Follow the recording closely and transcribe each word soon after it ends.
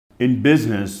In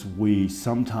business, we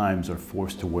sometimes are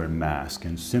forced to wear masks,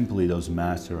 and simply those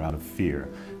masks are out of fear.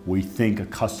 We think a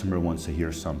customer wants to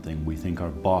hear something. We think our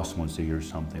boss wants to hear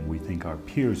something. We think our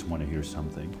peers want to hear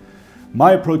something.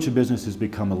 My approach to business has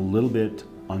become a little bit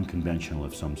unconventional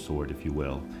of some sort, if you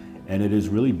will, and it is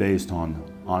really based on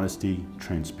honesty,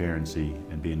 transparency,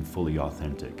 and being fully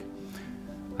authentic.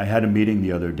 I had a meeting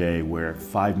the other day where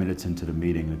 5 minutes into the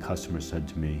meeting, the customer said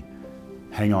to me,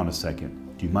 "Hang on a second.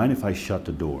 Do you mind if I shut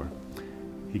the door?"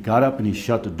 He got up and he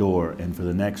shut the door, and for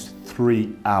the next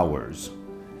 3 hours,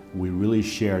 we really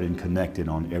shared and connected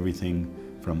on everything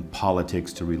from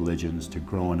politics to religions to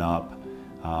growing up,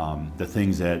 the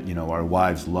things that our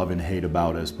wives love and hate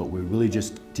about us, but we're really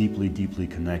just deeply, deeply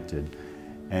connected.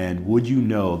 And would you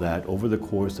know that over the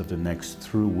course of the next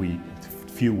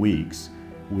few weeks,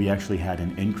 we actually had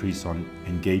an increase on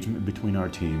engagement between our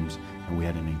teams, and we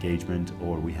had an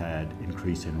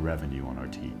increase in revenue on our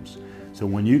teams. So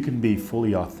when you can be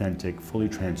fully authentic, fully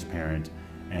transparent,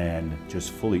 and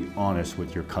just fully honest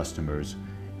with your customers,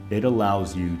 it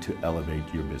allows you to elevate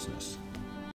your business.